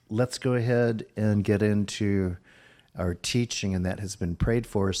let's go ahead and get into our teaching, and that has been prayed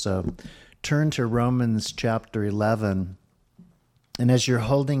for. So turn to Romans chapter 11. And as you're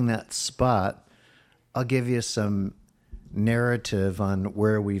holding that spot, I'll give you some narrative on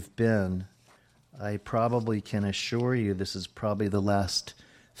where we've been. I probably can assure you this is probably the last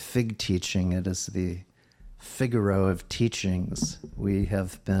fig teaching. It is the Figaro of teachings. We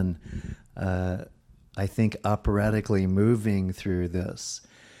have been, I think, operatically moving through this.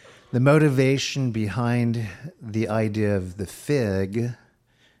 The motivation behind the idea of the fig,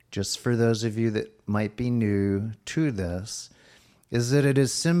 just for those of you that might be new to this, is that it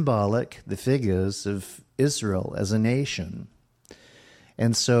is symbolic, the fig is, of Israel as a nation.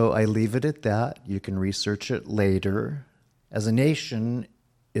 And so I leave it at that. You can research it later. As a nation,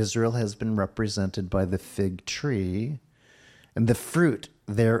 Israel has been represented by the fig tree and the fruit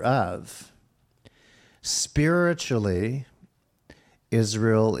thereof. Spiritually,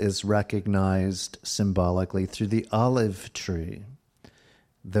 Israel is recognized symbolically through the olive tree.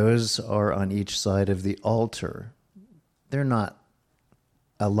 Those are on each side of the altar. They're not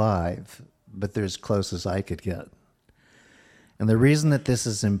alive, but they're as close as I could get. And the reason that this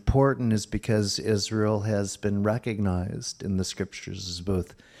is important is because Israel has been recognized in the scriptures as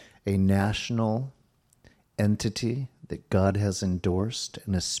both a national entity that God has endorsed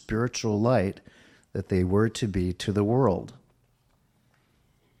and a spiritual light that they were to be to the world.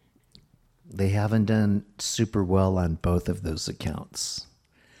 They haven't done super well on both of those accounts.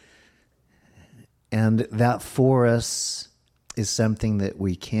 And that for us is something that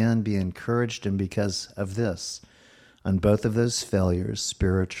we can be encouraged in because of this. On both of those failures,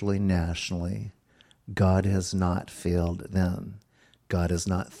 spiritually, nationally, God has not failed them. God is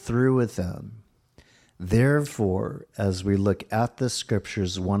not through with them. Therefore, as we look at the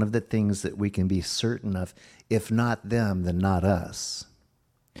scriptures, one of the things that we can be certain of, if not them, then not us.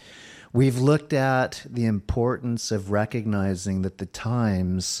 We've looked at the importance of recognizing that the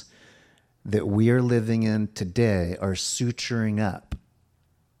times that we are living in today are suturing up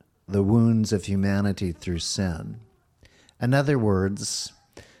the wounds of humanity through sin. In other words,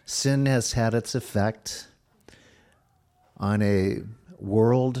 sin has had its effect on a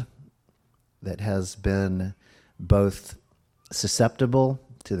world that has been both susceptible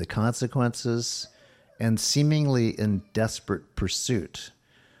to the consequences and seemingly in desperate pursuit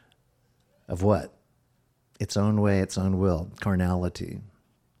of what? Its own way, its own will, carnality.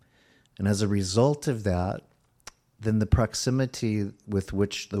 And as a result of that, then the proximity with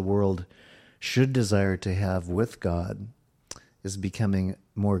which the world should desire to have with God is becoming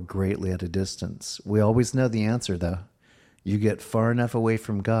more greatly at a distance. We always know the answer, though. You get far enough away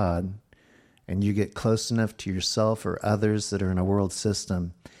from God, and you get close enough to yourself or others that are in a world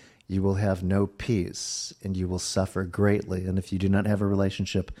system, you will have no peace, and you will suffer greatly. And if you do not have a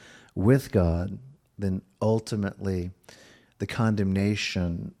relationship with God, then ultimately the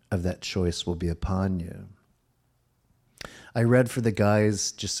condemnation of that choice will be upon you. I read for the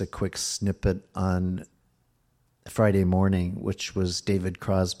guys just a quick snippet on Friday morning, which was David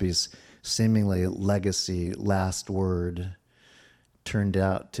Crosby's seemingly legacy last word. Turned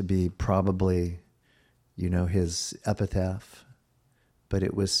out to be probably, his epitaph. But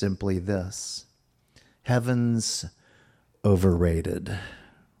it was simply this: heaven's overrated.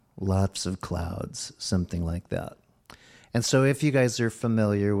 Lots of clouds, something like that. And so if you guys are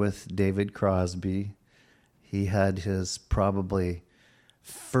familiar with David Crosby, he had his probably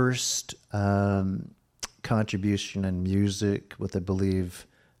first contribution in music with, I believe,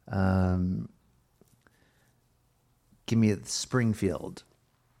 give me Springfield,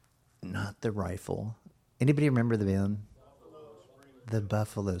 not the Rifle. Anybody remember the band? The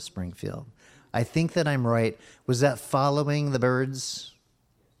Buffalo Springfield. I think that I'm right. Was that Following the Birds?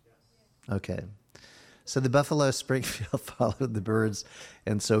 Okay. So the Buffalo Springfield followed the Birds,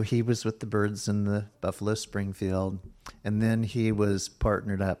 and so he was with the Birds in the Buffalo Springfield, and then he was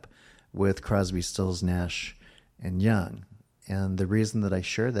partnered up with Crosby, Stills, Nash, and Young. And the reason that I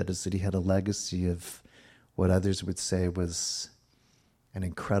share that is that he had a legacy of what others would say was an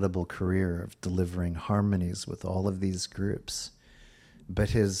incredible career of delivering harmonies with all of these groups. But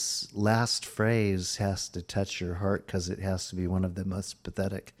his last phrase has to touch your heart because it has to be one of the most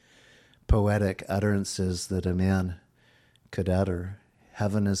pathetic, poetic utterances that a man could utter.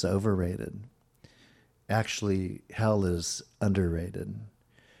 Heaven is overrated. Actually, hell is underrated.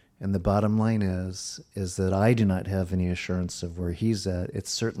 And the bottom line is that I do not have any assurance of where he's at. It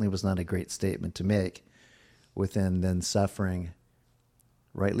certainly was not a great statement to make within then suffering,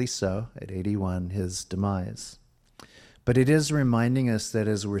 rightly so, at 81, his demise. But it is reminding us that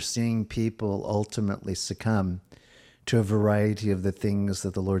as we're seeing people ultimately succumb to a variety of the things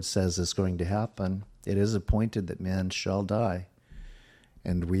that the Lord says is going to happen. It is appointed that man shall die.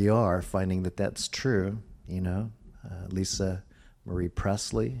 And we are finding that that's true. Lisa Marie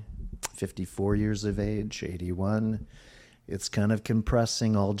Presley, 54 years of age, 81. It's kind of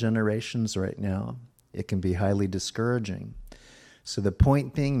compressing all generations right now. It can be highly discouraging. So the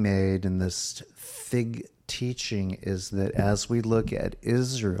point being made in this fig teaching is that as we look at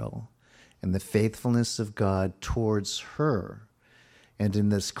Israel and the faithfulness of God towards her, and in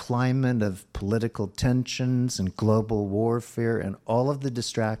this climate of political tensions and global warfare and all of the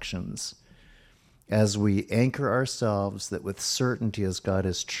distractions, as we anchor ourselves that with certainty as God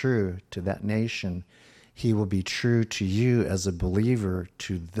is true to that nation, he will be true to you as a believer,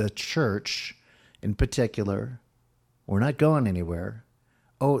 to the church in particular. We're not going anywhere.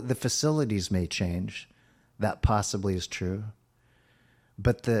 Oh, the facilities may change. That possibly is true.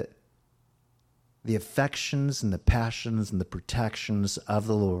 But the affections and the passions and the protections of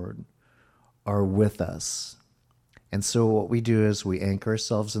the Lord are with us. And so what we do is we anchor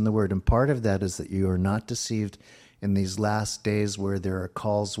ourselves in the Word. And part of that is that you are not deceived in these last days where there are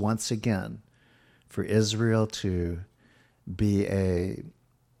calls once again for Israel to be a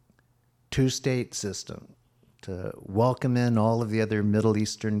two-state system, to welcome in all of the other Middle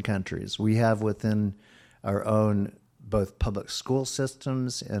Eastern countries. We have within our own both public school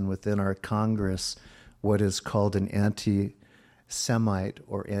systems and within our Congress what is called an anti-Semite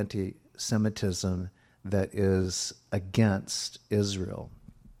or anti-Semitism that is against Israel.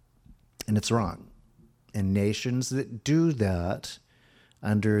 And it's wrong. And nations that do that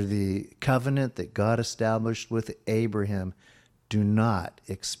under the covenant that God established with Abraham do not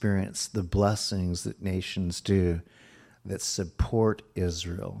experience the blessings that nations do that support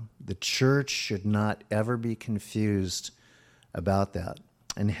Israel. The church should not ever be confused about that.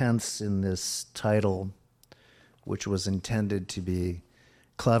 And hence in this title, which was intended to be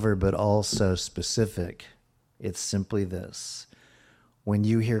clever but also specific, it's simply this. When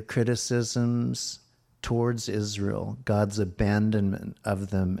you hear criticisms towards Israel, God's abandonment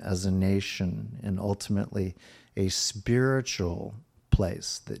of them as a nation and ultimately a spiritual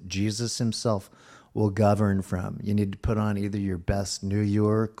place that Jesus himself will govern from, you need to put on either your best New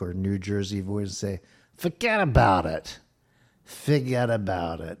York or New Jersey voice and say, forget about it. Forget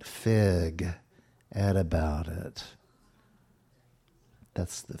about it. Fig at about it.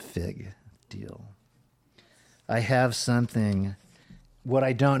 That's the fig deal. I have something. What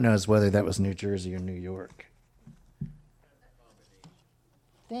I don't know is whether that was New Jersey or New York.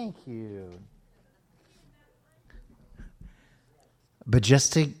 Thank you. But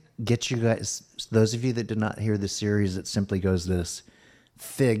just to get you guys, those of you that did not hear the series, it simply goes this.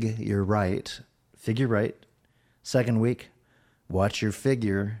 Fig, you're right. Figure right. Second week, watch your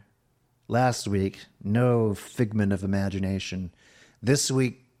figure. Last week, no figment of imagination. This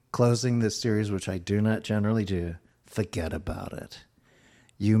week, closing this series, which I do not generally do, forget about it.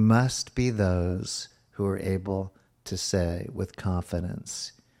 You must be those who are able to say with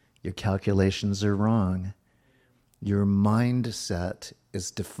confidence, your calculations are wrong. Your mindset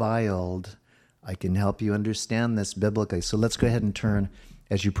is defiled. I can help you understand this biblically. So let's go ahead and turn,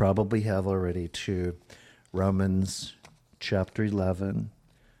 as you probably have already, to Romans chapter 11.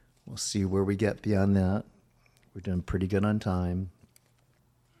 We'll see where we get beyond that. We're doing pretty good on time.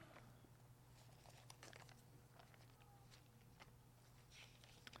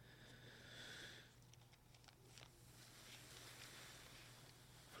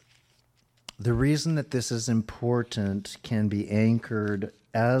 The reason that this is important can be anchored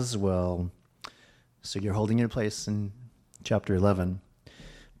as well. So you're holding your place in chapter 11,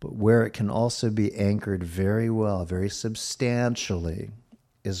 but where it can also be anchored very well, very substantially,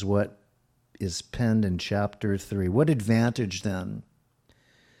 is what is penned in chapter 3. What advantage then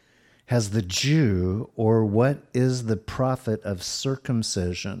has the Jew, or what is the profit of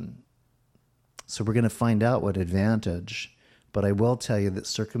circumcision? So we're going to find out what advantage. But I will tell you that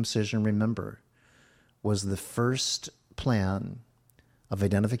circumcision, remember, was the first plan of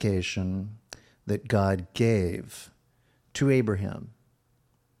identification that God gave to Abraham.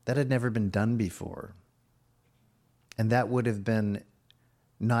 That had never been done before. And that would have been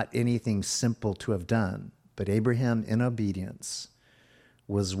not anything simple to have done. But Abraham, in obedience,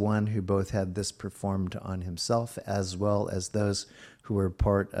 was one who both had this performed on himself as well as those who were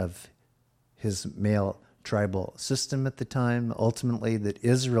part of his male tribal system at the time, ultimately that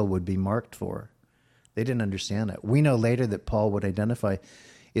Israel would be marked for. They didn't understand it. We know later that Paul would identify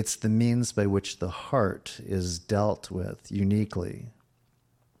it's the means by which the heart is dealt with uniquely.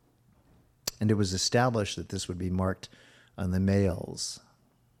 And it was established that this would be marked on the males.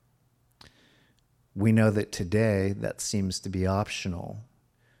 We know that today that seems to be optional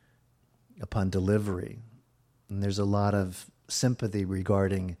upon delivery. And there's a lot of sympathy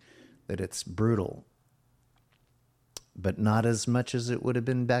regarding that it's brutal, but not as much as it would have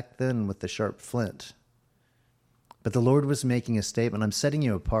been back then with the sharp flint. But the Lord was making a statement. I'm setting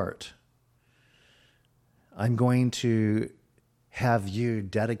you apart. I'm going to have you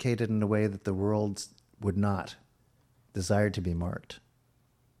dedicated in a way that the world would not desire to be marked.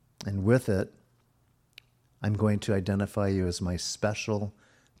 And with it, I'm going to identify you as my special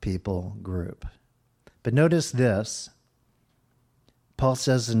people group. But notice this. Paul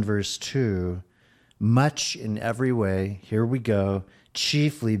says in verse 2, much in every way, here we go,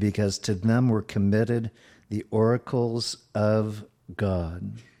 chiefly because to them were committed the oracles of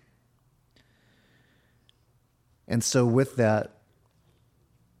God. And so with that,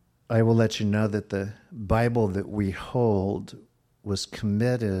 I will let you know that the Bible that we hold was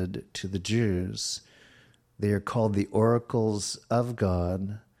committed to the Jews. They are called the oracles of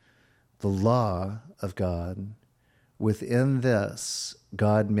God, the law of God. Within this,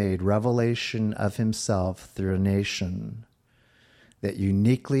 God made revelation of himself through a nation that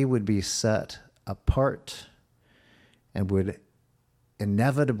uniquely would be set apart and would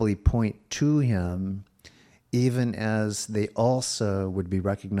inevitably point to him, even as they also would be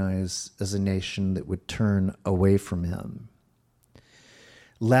recognized as a nation that would turn away from him.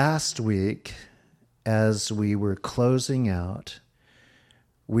 Last week, as we were closing out,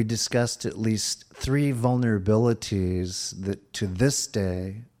 we discussed at least 3 vulnerabilities that to this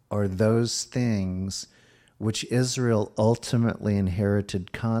day are those things which Israel ultimately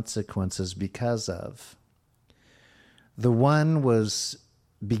inherited consequences because of. The one was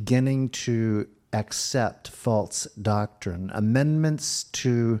beginning to accept false doctrine, amendments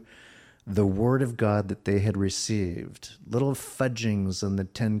to the Word of God that they had received, little fudgings on the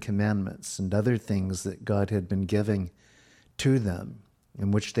 10 Commandments and other things that God had been giving to them,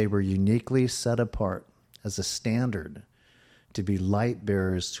 in which they were uniquely set apart as a standard to be light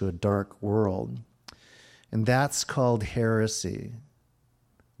bearers to a dark world. And that's called heresy,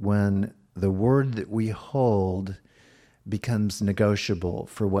 when the word that we hold becomes negotiable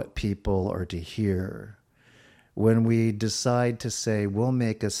for what people are to hear. When we decide to say, we'll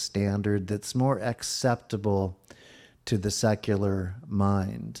make a standard that's more acceptable to the secular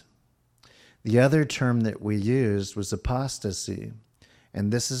mind. The other term that we used was apostasy. And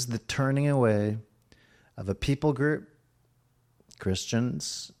this is the turning away of a people group,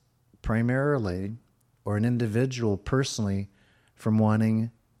 Christians primarily, or an individual personally, from wanting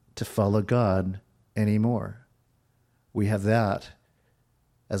to follow God anymore. We have that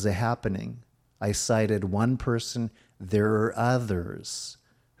as a happening. I cited one person. There are others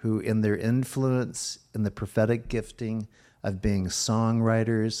who, in their influence in the prophetic gifting of being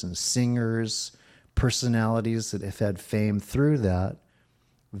songwriters and singers, personalities that have had fame through that,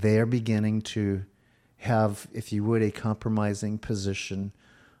 they are beginning to have, if you would, a compromising position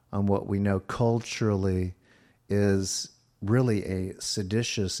on what we know culturally is really a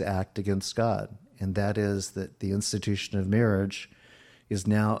seditious act against God. And that is that the institution of marriage is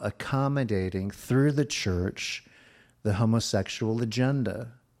now accommodating through the church the homosexual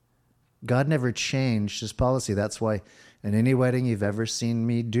agenda. God never changed his policy. That's why in any wedding you've ever seen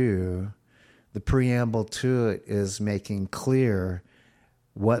me do, the preamble to it is making clear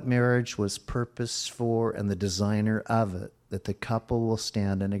what marriage was purposed for and the designer of it, that the couple will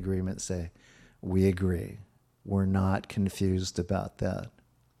stand in agreement and say, we agree. We're not confused about that.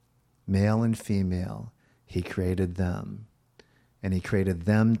 Male and female, he created them. And he created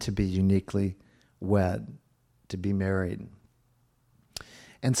them to be uniquely wed, to be married.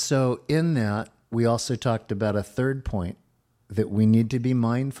 And so in that, we also talked about a third point that we need to be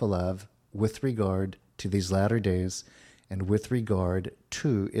mindful of with regard to these latter days and with regard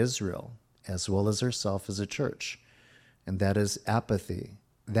to Israel, as well as ourselves as a church. And that is apathy.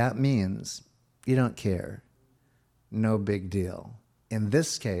 That means you don't care. No big deal. In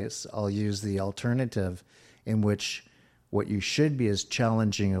this case, I'll use the alternative in which what you should be is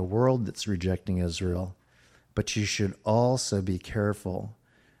challenging a world that's rejecting Israel, but you should also be careful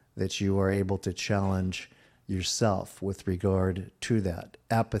that you are able to challenge yourself with regard to that.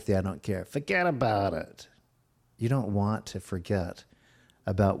 Apathy, I don't care. Forget about it. You don't want to forget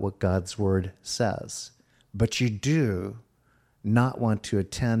about what God's word says, but you do not want to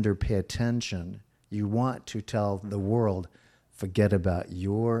attend or pay attention. You want to tell the world, forget about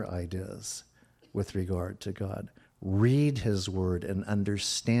your ideas with regard to God. Read his word and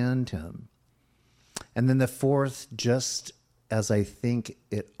understand him. And then the fourth, just as I think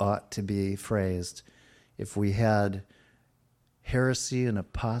it ought to be phrased, if we had heresy and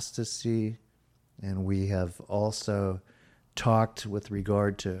apostasy And we have also talked with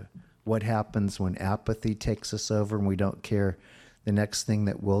regard to what happens when apathy takes us over and we don't care. The next thing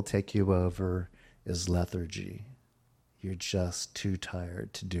that will take you over is lethargy. You're just too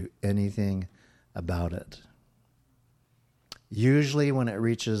tired to do anything about it. Usually when it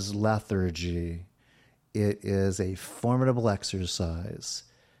reaches lethargy, it is a formidable exercise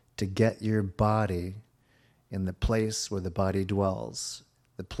to get your body in the place where the body dwells,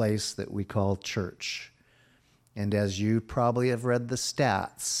 the place that we call church. And as you probably have read the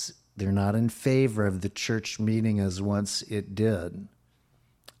stats, they're not in favor of the church meeting as once it did.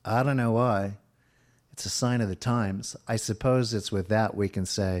 I don't know why. It's a sign of the times. I suppose it's with that we can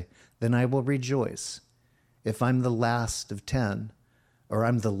say, then I will rejoice. If I'm the last of 10, or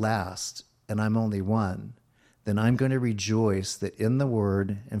I'm the last and I'm only one, then I'm going to rejoice that in the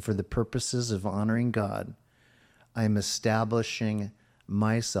Word and for the purposes of honoring God, I'm establishing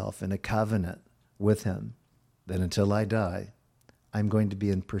myself in a covenant with Him, that until I die, I'm going to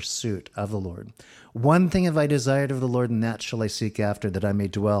be in pursuit of the Lord. One thing have I desired of the Lord, and that shall I seek after, that I may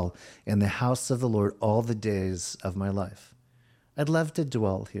dwell in the house of the Lord all the days of my life. I'd love to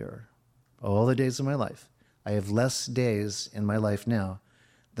dwell here all the days of my life. I have less days in my life now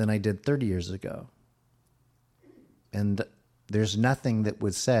than I did 30 years ago. And there's nothing that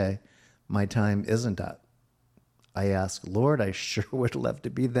would say my time isn't up. I ask, Lord, I sure would love to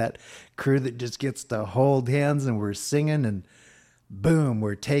be that crew that just gets to hold hands and we're singing and boom,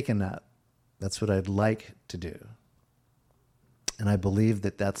 we're taken up. That's what I'd like to do. And I believe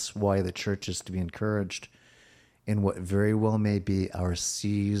that that's why the church is to be encouraged in what very well may be our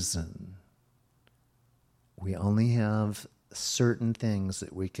season. We only have certain things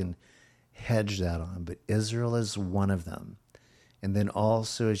that we can hedge that on, but Israel is one of them. And then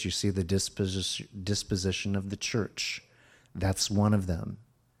also, as you see the disposition of the church, that's one of them.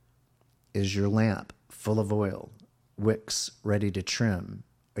 Is your lamp full of oil, wicks ready to trim?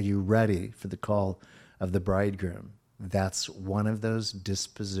 Are you ready for the call of the bridegroom? That's one of those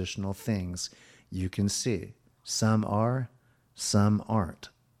dispositional things you can see. Some are, some aren't.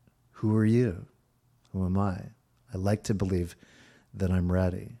 Who are you? Who am I? I like to believe that I'm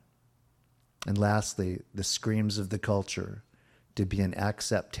ready. And lastly, the screams of the culture, to be an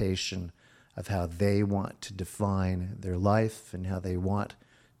acceptation of how they want to define their life and how they want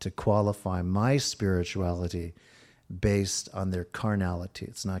to qualify my spirituality based on their carnality.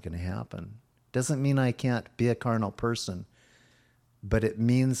 It's not going to happen. Doesn't mean I can't be a carnal person, but it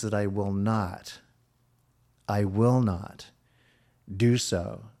means that I will not do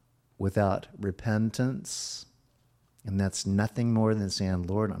so without repentance. And that's nothing more than saying,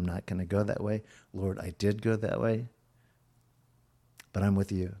 Lord, I'm not going to go that way. Lord, I did go that way, but I'm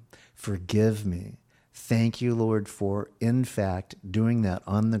with you. Forgive me. Thank you, Lord, for, in fact, doing that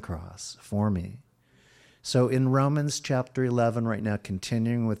on the cross for me. So in Romans chapter 11 right now,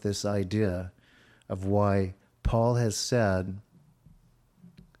 continuing with this idea of why Paul has said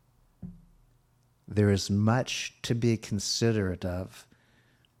there is much to be considerate of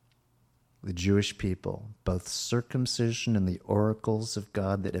the Jewish people, both circumcision and the oracles of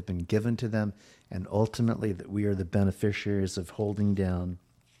God that have been given to them, and ultimately that we are the beneficiaries of holding down.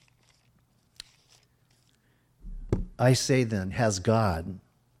 I say then, has God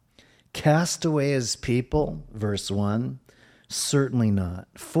cast away his people? Verse 1, certainly not.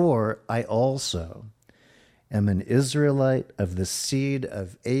 For I also am an Israelite of the seed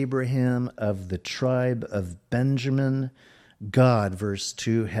of Abraham, of the tribe of Benjamin. God, verse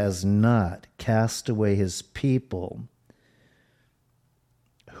 2, has not cast away his people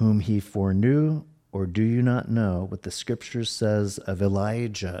whom he foreknew. Or do you not know what the scripture says of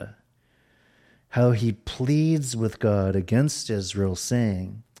Elijah, how he pleads with God against Israel,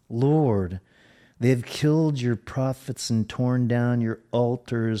 saying, Lord, they have killed your prophets and torn down your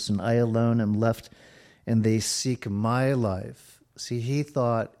altars, and I alone am left, and they seek my life. See, he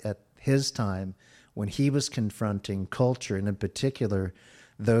thought at his time, when he was confronting culture, and in particular,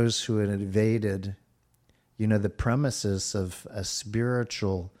 those who had invaded, the premises of a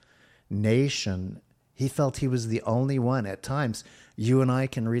spiritual nation, he felt he was the only one. At times, you and I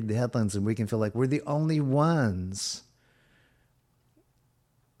can read the headlines and we can feel like we're the only ones.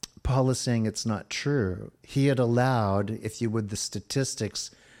 Paul is saying it's not true. He had allowed, if you would, the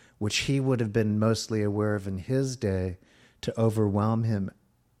statistics, which he would have been mostly aware of in his day, to overwhelm him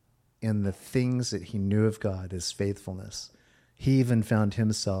in the things that he knew of God, his faithfulness. He even found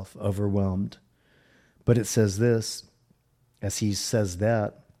himself overwhelmed. But it says this, as he says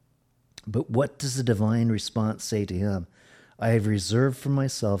that, but what does the divine response say to him? I have reserved for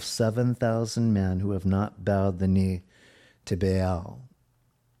myself 7,000 men who have not bowed the knee to Baal.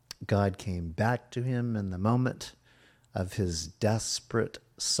 God came back to him in the moment of his desperate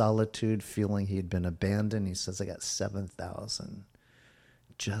solitude, feeling he had been abandoned. He says, I got 7,000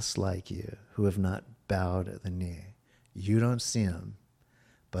 just like you who have not bowed at the knee. You don't see him,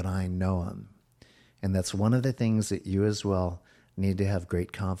 but I know him. And that's one of the things that you as well need to have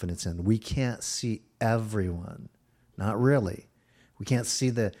great confidence in. We can't see everyone, not really. We can't see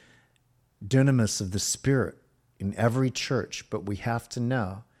the dunamis of the Spirit in every church, but we have to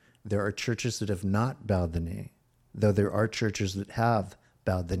know there are churches that have not bowed the knee, though there are churches that have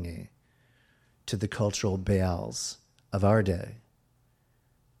bowed the knee to the cultural Baals of our day.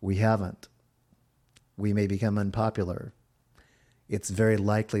 We haven't. We may become unpopular. It's very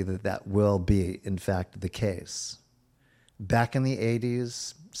likely that that will be, in fact, the case. Back in the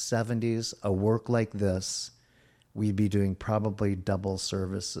 80s, 70s, a work like this, we'd be doing probably double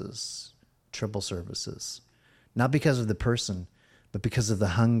services, triple services. Not because of the person, but because of the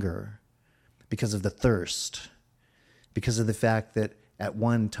hunger, because of the thirst, because of the fact that at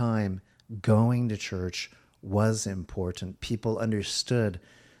one time, going to church was important. People understood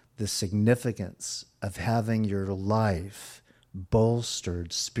the significance of having your life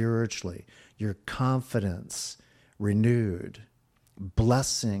bolstered spiritually, your confidence renewed,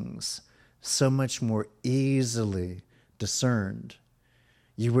 blessings so much more easily discerned.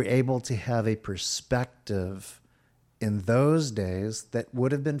 You were able to have a perspective in those days that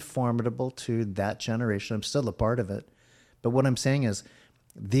would have been formidable to that generation. I'm still a part of it. But what I'm saying is,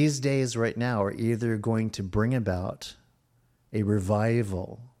 these days right now are either going to bring about a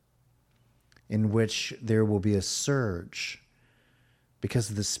revival in which there will be a surge because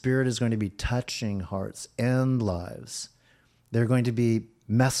the Spirit is going to be touching hearts and lives. There are going to be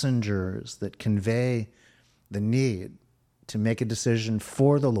messengers that convey the need to make a decision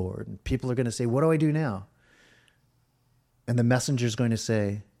for the Lord. And people are going to say, what do I do now? And the messenger is going to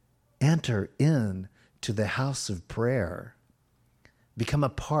say, enter in to the house of prayer. Become a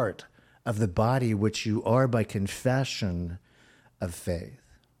part of the body which you are by confession of faith.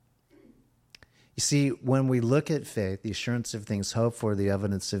 You see, when we look at faith, the assurance of things hoped for, the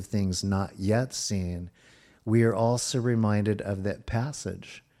evidence of things not yet seen, we are also reminded of that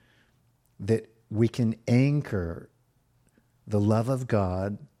passage that we can anchor the love of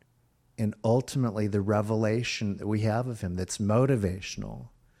God and ultimately the revelation that we have of him that's motivational.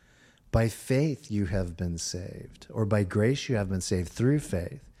 By faith you have been saved, or by grace you have been saved through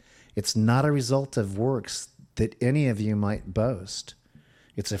faith. It's not a result of works that any of you might boast.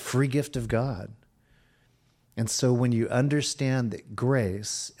 It's a free gift of God. And so when you understand that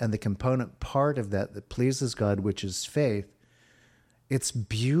grace and the component part of that that pleases God, which is faith, it's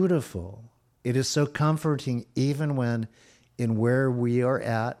beautiful. It is so comforting even when in where we are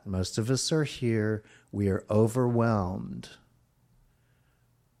at, most of us are here, we are overwhelmed.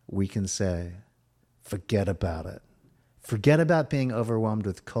 We can say, forget about it. Forget about being overwhelmed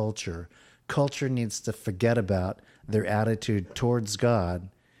with culture. Culture needs to forget about their attitude towards God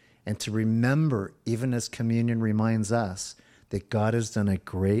and to remember, even as communion reminds us, that God has done a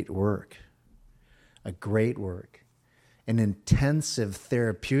great work, an intensive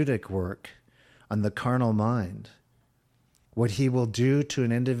therapeutic work on the carnal mind. What he will do to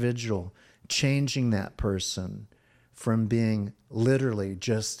an individual, changing that person from being literally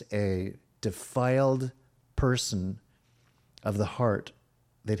just a defiled person of the heart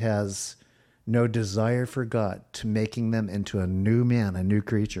that has no desire for God, to making them into a new man, a new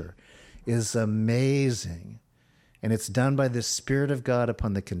creature, is amazing. And it's done by the Spirit of God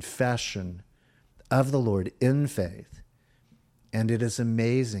upon the confession of the Lord in faith. And it is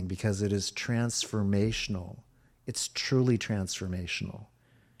amazing because it is transformational. It's truly transformational.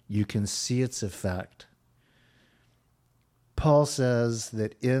 You can see its effect. Paul says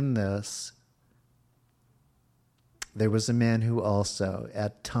that in this, there was a man who also,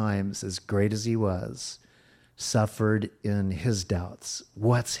 at times, as great as he was, suffered in his doubts.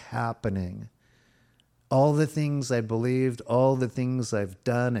 What's happening? All the things I believed, all the things I've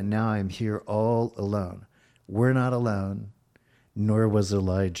done, and now I'm here all alone. We're not alone, nor was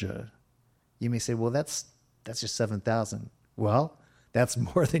Elijah. You may say, well, that's just 7,000. Well, that's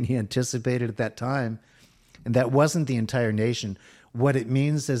more than he anticipated at that time. And that wasn't the entire nation. What it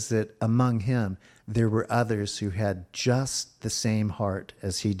means is that among him, there were others who had just the same heart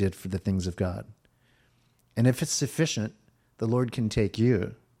as he did for the things of God. And if it's sufficient, the Lord can take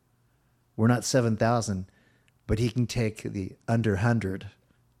you. We're not 7,000, but he can take the under 100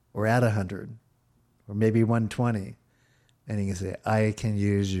 or at 100 or maybe 120. And he can say, I can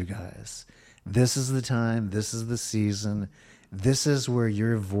use you guys. This is the time. This is the season. This is where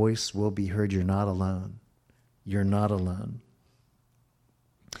your voice will be heard. You're not alone. You're not alone.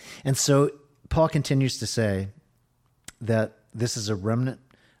 And so Paul continues to say that this is a remnant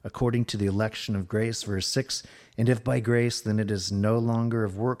according to the election of grace, verse 6. And if by grace, then it is no longer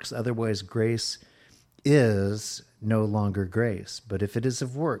of works. Otherwise, grace is no longer grace. But if it is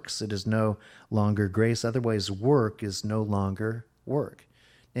of works, it is no longer grace. Otherwise, work is no longer work.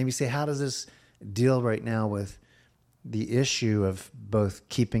 And you say, how does this deal right now with the issue of both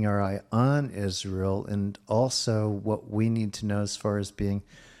keeping our eye on Israel and also what we need to know as far as being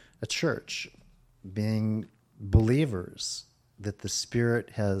a church, being believers that the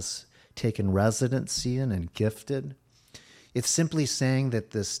Spirit has taken residency in and gifted? It's simply saying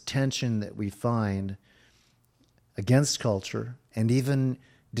that this tension that we find against culture and even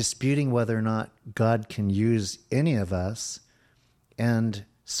disputing whether or not God can use any of us. And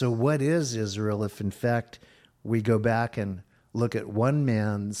so what is Israel if in fact we go back and look at one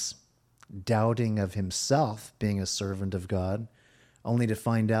man's doubting of himself being a servant of God, only to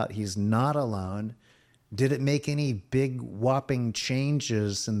find out he's not alone? Did it make any big whopping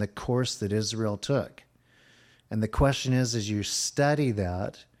changes in the course that Israel took? And the question is, as you study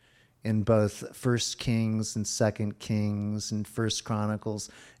that in both 1 Kings and 2 Kings and 1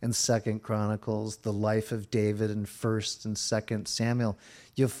 Chronicles and 2 Chronicles, the life of David in 1 and 2 Samuel,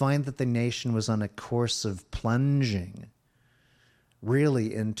 you'll find that the nation was on a course of plunging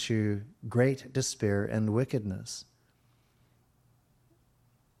really into great despair and wickedness.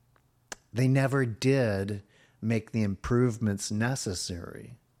 They never did make the improvements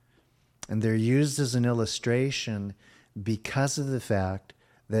necessary. And they're used as an illustration because of the fact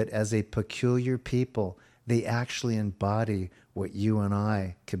that as a peculiar people, they actually embody what you and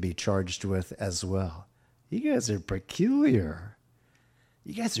I could be charged with as well. You guys are peculiar.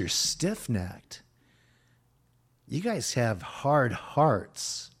 You guys are stiff-necked. You guys have hard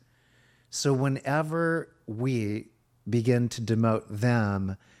hearts. So whenever we begin to demote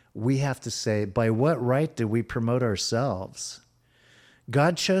them, we have to say, by what right do we promote ourselves?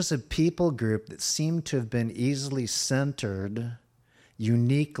 God chose a people group that seemed to have been easily centered,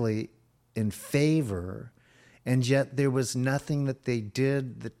 uniquely in favor, and yet there was nothing that they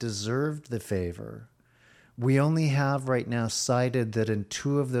did that deserved the favor. We only have right now cited that in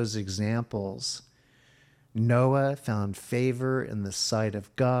two of those examples, Noah found favor in the sight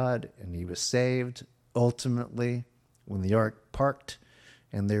of God and he was saved. Ultimately, when the ark parked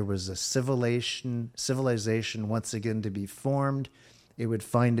and there was a civilization once again to be formed, it would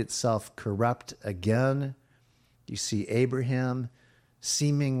find itself corrupt again. You see Abraham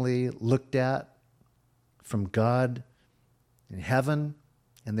seemingly looked at from God in heaven,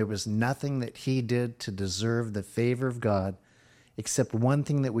 and there was nothing that he did to deserve the favor of God, except one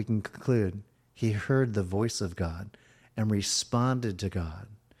thing that we can conclude: he heard the voice of God and responded to God.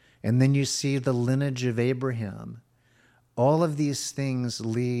 And then you see the lineage of Abraham. All of these things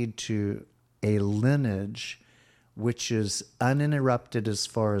lead to a lineage which is uninterrupted as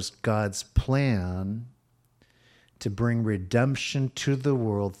far as God's plan to bring redemption to the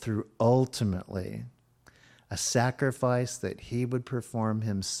world through ultimately a sacrifice that he would perform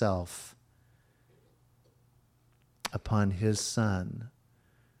himself upon his Son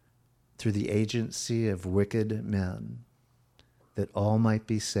through the agency of wicked men, that all might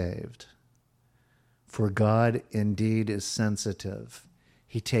be saved. For God indeed is sensitive.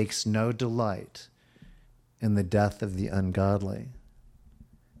 He takes no delight in the death of the ungodly,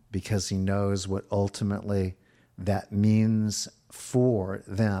 because he knows what ultimately that means for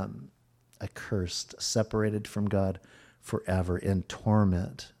them, accursed, separated from God forever in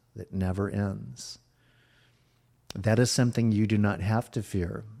torment that never ends. That is something you do not have to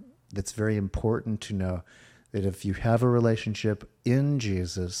fear. That's very important to know, that if you have a relationship in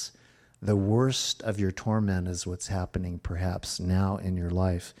Jesus, the worst of your torment is what's happening perhaps now in your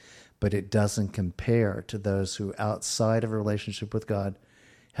life, but it doesn't compare to those who outside of a relationship with God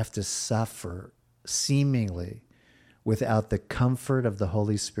have to suffer seemingly without the comfort of the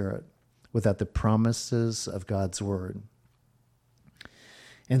Holy Spirit, without the promises of God's word.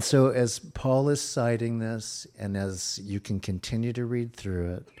 And so as Paul is citing this, and as you can continue to read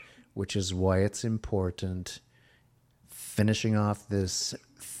through it, which is why it's important, finishing off this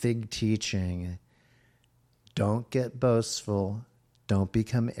fig teaching, don't get boastful, don't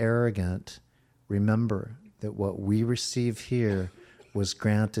become arrogant. Remember that what we receive here was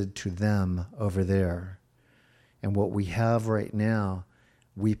granted to them over there. And what we have right now,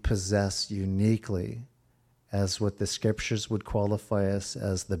 we possess uniquely as what the scriptures would qualify us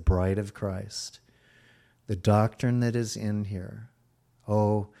as the bride of Christ. The doctrine that is in here,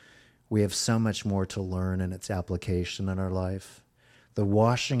 we have so much more to learn in its application in our life. The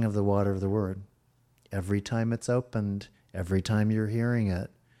washing of the water of the word. Every time it's opened, every time you're hearing it,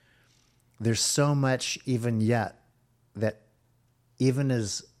 there's so much even yet that even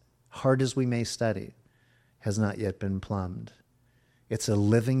as hard as we may study has not yet been plumbed. It's a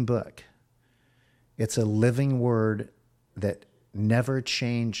living book. It's a living word that never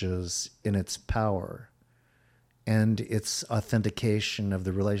changes in its power and its authentication of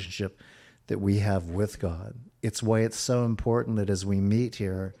the relationship that we have with God. It's why it's so important that as we meet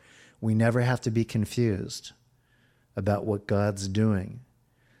here, we never have to be confused about what God's doing.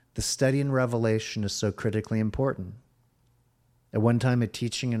 The study in Revelation is so critically important. At one time, a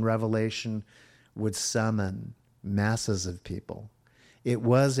teaching in Revelation would summon masses of people. It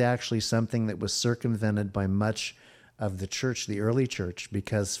was actually something that was circumvented by much of the church, the early church,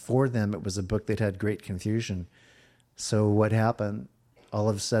 because for them it was a book that had great confusion. So what happened? All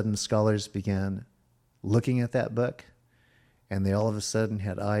of a sudden, scholars began looking at that book, and they all of a sudden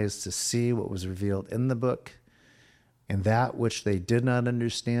had eyes to see what was revealed in the book. And that which they did not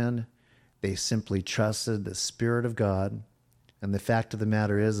understand, they simply trusted the Spirit of God. And the fact of the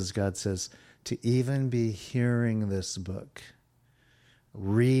matter is, as God says, to even be hearing this book,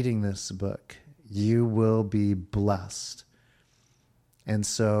 reading this book, you will be blessed. And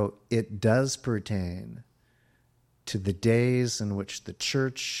so it does pertain to the days in which the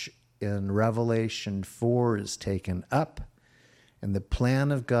church in Revelation 4 is taken up, and the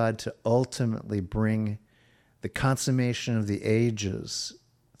plan of God to ultimately bring the consummation of the ages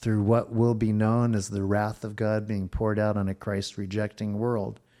through what will be known as the wrath of God being poured out on a Christ-rejecting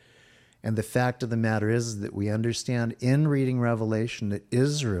world. And the fact of the matter is that we understand in reading Revelation that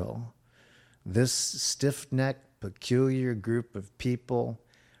Israel, this stiff-necked, peculiar group of people,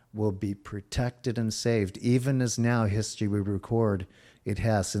 will be protected and saved, even as now history we record it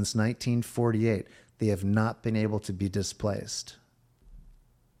has. Since 1948, they have not been able to be displaced.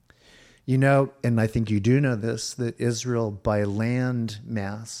 You know, and I think you do know this, that Israel by land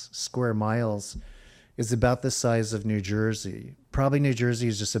mass, square miles, is about the size of New Jersey. Probably New Jersey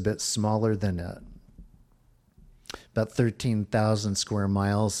is just a bit smaller than it. About 13,000 square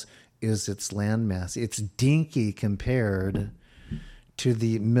miles is its land mass. It's dinky compared to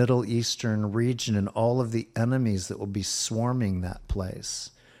the Middle Eastern region and all of the enemies that will be swarming that place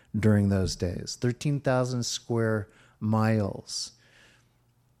during those days. 13,000 square miles.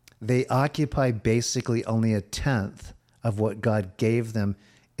 They occupy basically only a tenth of what God gave them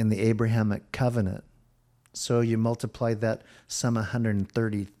in the Abrahamic covenant. So you multiply that some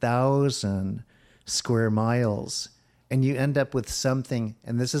 130,000 square miles, and you end up with something,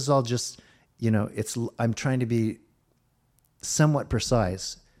 and this is all just, I'm trying to be somewhat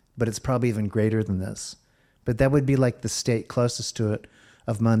precise, but it's probably even greater than this. But that would be like the state closest to it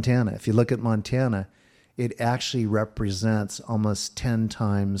of Montana. If you look at Montana, it actually represents almost 10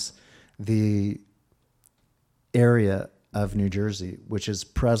 times the area of New Jersey, which is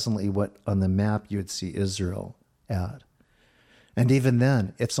presently what on the map you would see Israel at. And even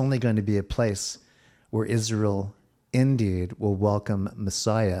then, it's only going to be a place where Israel indeed will welcome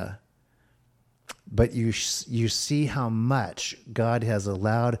Messiah. But you see how much God has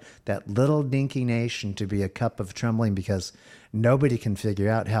allowed that little dinky nation to be a cup of trembling, because nobody can figure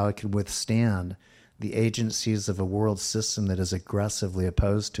out how it can withstand the agencies of a world system that is aggressively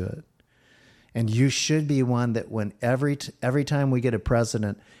opposed to it. And you should be one that when every time we get a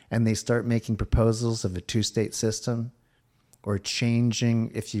president and they start making proposals of a two-state system or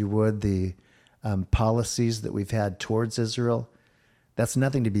changing, if you would, the policies that we've had towards Israel, that's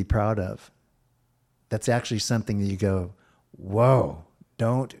nothing to be proud of. That's actually something that you go, whoa,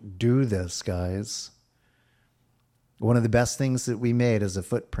 don't do this, guys. One of the best things that we made as a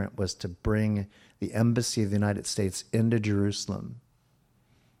footprint was to bring the embassy of the United States into Jerusalem.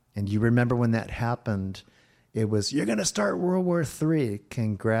 And you remember when that happened, it was, you're going to start World War III.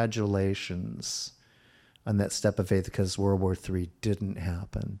 Congratulations on that step of faith, because World War III didn't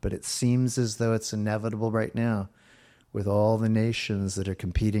happen. But it seems as though it's inevitable right now with all the nations that are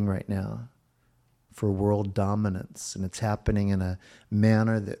competing right now for world dominance. And it's happening in a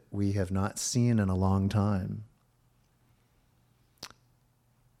manner that we have not seen in a long time.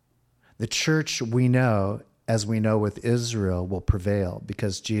 The church, we know, as we know with Israel, will prevail,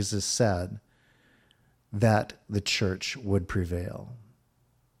 because Jesus said that the church would prevail.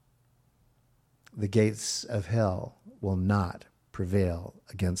 The gates of hell will not prevail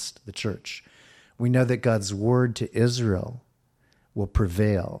against the church. We know that God's word to Israel will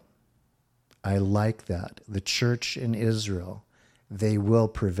prevail. I like that. The church in Israel, they will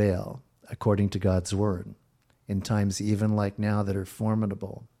prevail according to God's word in times even like now that are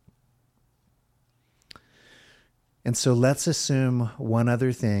formidable. And so let's assume one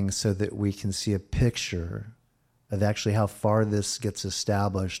other thing so that we can see a picture of actually how far this gets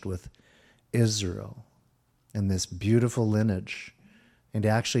established with Israel and this beautiful lineage, and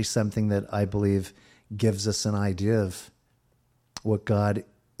actually something that I believe gives us an idea of what God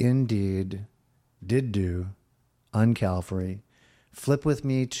indeed did do on Calvary. Flip with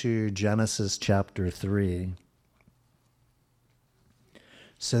me to Genesis chapter 3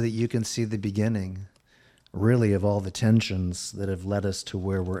 so that you can see the beginning, really, of all the tensions that have led us to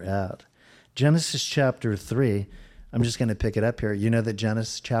where we're at. Genesis chapter 3, I'm just going to pick it up here. You know that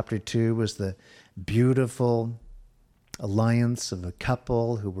Genesis chapter 2 was the beautiful alliance of a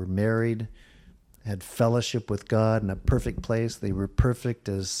couple who were married, had fellowship with God in a perfect place. They were perfect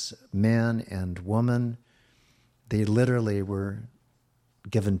as man and woman. They literally were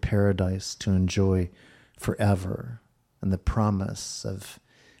given paradise to enjoy forever, and the promise of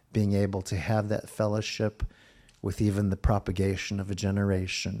being able to have that fellowship with even the propagation of a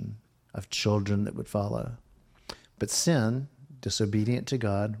generation of children that would follow. But sin, disobedient to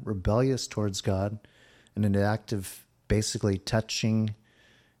God, rebellious towards God, in an act of basically touching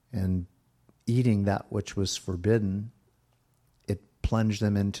and eating that which was forbidden, it plunged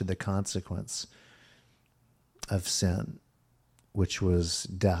them into the consequence of sin, which was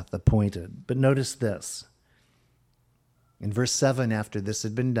death appointed. But notice this. In verse 7, after this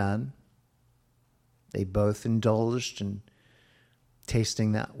had been done, they both indulged in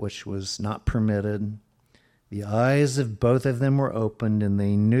tasting that which was not permitted. The eyes of both of them were opened, and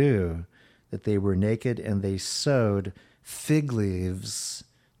they knew that they were naked, and they sewed fig leaves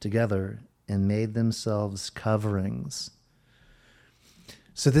together and made themselves coverings.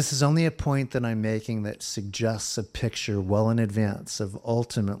 So this is only a point that I'm making that suggests a picture well in advance of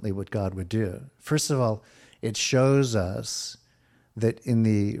ultimately what God would do. First of all, it shows us that in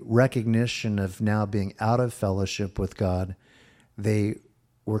the recognition of now being out of fellowship with God, they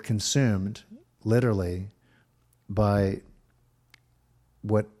were consumed, literally, by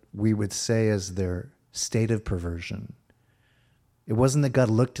what we would say is their state of perversion. It wasn't that God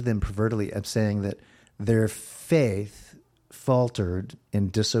looked to them pervertedly. I'm saying that their faith faltered in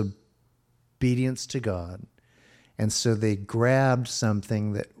disobedience to God, and so they grabbed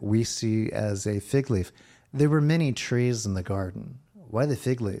something that we see as a fig leaf. There were many trees in the garden. Why the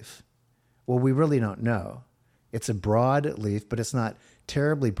fig leaf? Well, we really don't know. It's a broad leaf, but it's not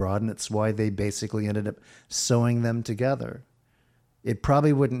terribly broad, and it's why they basically ended up sewing them together. It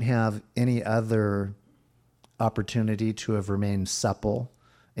probably wouldn't have any other opportunity to have remained supple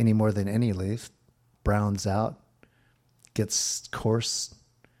any more than any leaf. Browns out, gets coarse,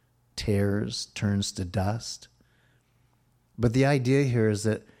 tears, turns to dust. But the idea here is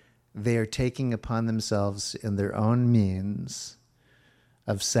that they are taking upon themselves in their own means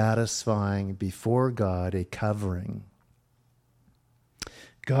of satisfying before God a covering.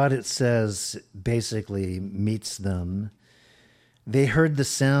 God, it says, basically meets them. They heard the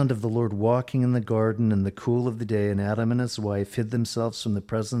sound of the Lord walking in the garden in the cool of the day, and Adam and his wife hid themselves from the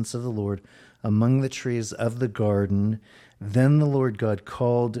presence of the Lord among the trees of the garden. Then the Lord God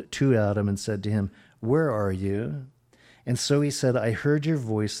called to Adam and said to him, "Where are you?" And so he said, "I heard your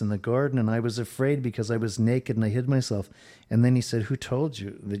voice in the garden, and I was afraid because I was naked and I hid myself." And then he said, "Who told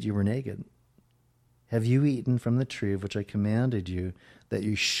you that you were naked? Have you eaten from the tree of which I commanded you that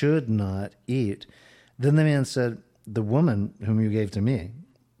you should not eat?" Then the man said, "The woman whom you gave to me,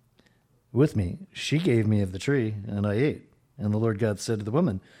 with me, she gave me of the tree, and I ate." And the Lord God said to the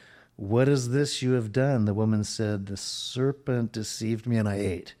woman, "What is this you have done?" The woman said, "The serpent deceived me, and I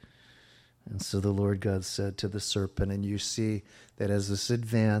ate." And so the Lord God said to the serpent, and you see that as this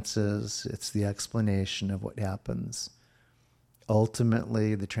advances, it's the explanation of what happens.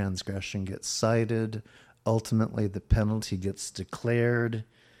 Ultimately, the transgression gets cited. Ultimately, the penalty gets declared.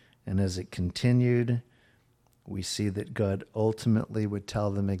 And as it continued, we see that God ultimately would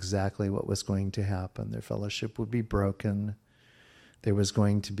tell them exactly what was going to happen. Their fellowship would be broken. There was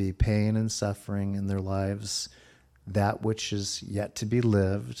going to be pain and suffering in their lives, that which is yet to be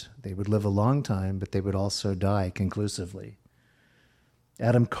lived. They would live a long time, but they would also die conclusively.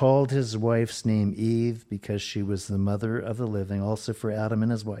 Adam called his wife's name Eve because she was the mother of the living. Also for Adam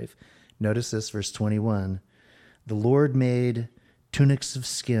and his wife. Notice this, verse 21. The Lord made tunics of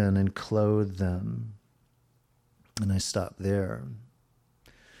skin and clothed them. And I stop there.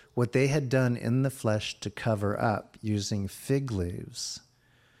 What they had done in the flesh to cover up using fig leaves,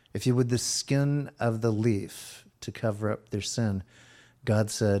 if you would, the skin of the leaf to cover up their sin,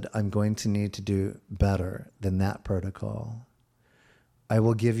 God said, I'm going to need to do better than that protocol. I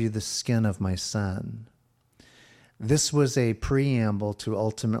will give you the skin of my son. This was a preamble to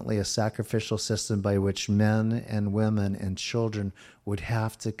ultimately a sacrificial system by which men and women and children would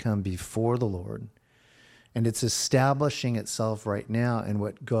have to come before the Lord. And it's establishing itself right now in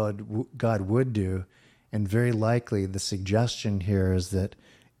what God would do. And very likely the suggestion here is that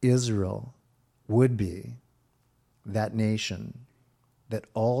Israel would be that nation that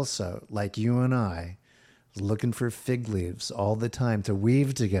also, like you and I, is looking for fig leaves all the time to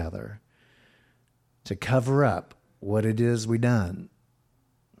weave together, to cover up what it is we done.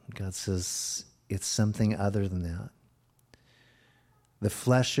 God says it's something other than that. The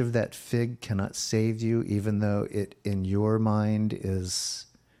flesh of that fig cannot save you, even though it in your mind is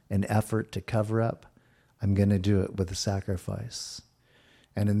an effort to cover up. I'm going to do it with a sacrifice.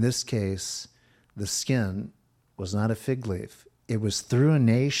 And in this case, the skin was not a fig leaf. It was through a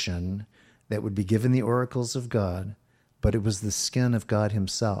nation that would be given the oracles of God, but it was the skin of God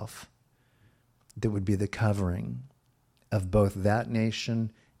himself that would be the covering of both that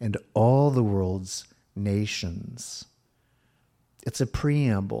nation and all the world's nations. It's a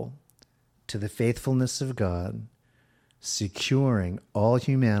preamble to the faithfulness of God, securing all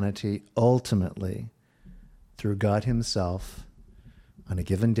humanity ultimately through God himself on a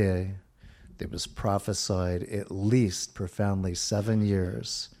given day that was prophesied at least profoundly 7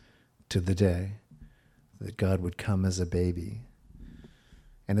 years to the day that God would come as a baby.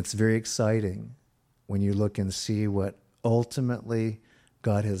 And it's very exciting when you look and see what ultimately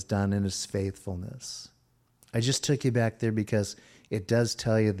God has done in his faithfulness. I just took you back there because it does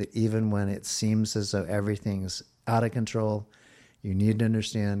tell you that even when it seems as though everything's out of control, you need to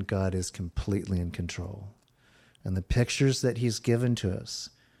understand God is completely in control. And the pictures that he's given to us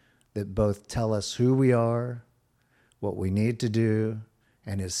that both tell us who we are, what we need to do,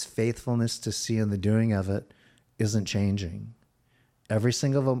 and his faithfulness to see in the doing of it isn't changing. Every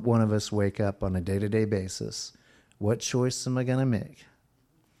single one of us wake up on a day-to-day basis. What choice am I going to make?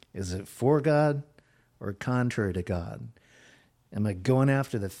 Is it for God or contrary to God? Am I going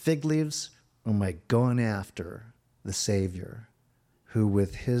after the fig leaves, or am I going after the Savior, who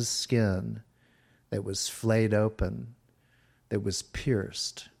with his skin that was flayed open, that was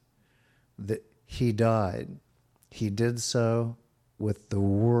pierced, that he died, he did so with the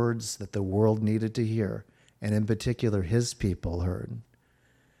words that the world needed to hear, and in particular his people heard.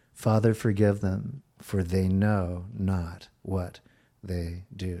 Father, forgive them, for they know not what they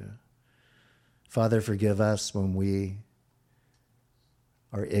do. Father, forgive us when we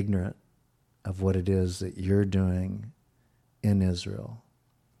are ignorant of what it is that you're doing in Israel.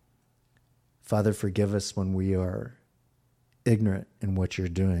 Father, forgive us when we are ignorant in what you're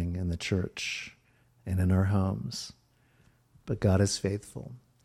doing in the church and in our homes. But God is faithful.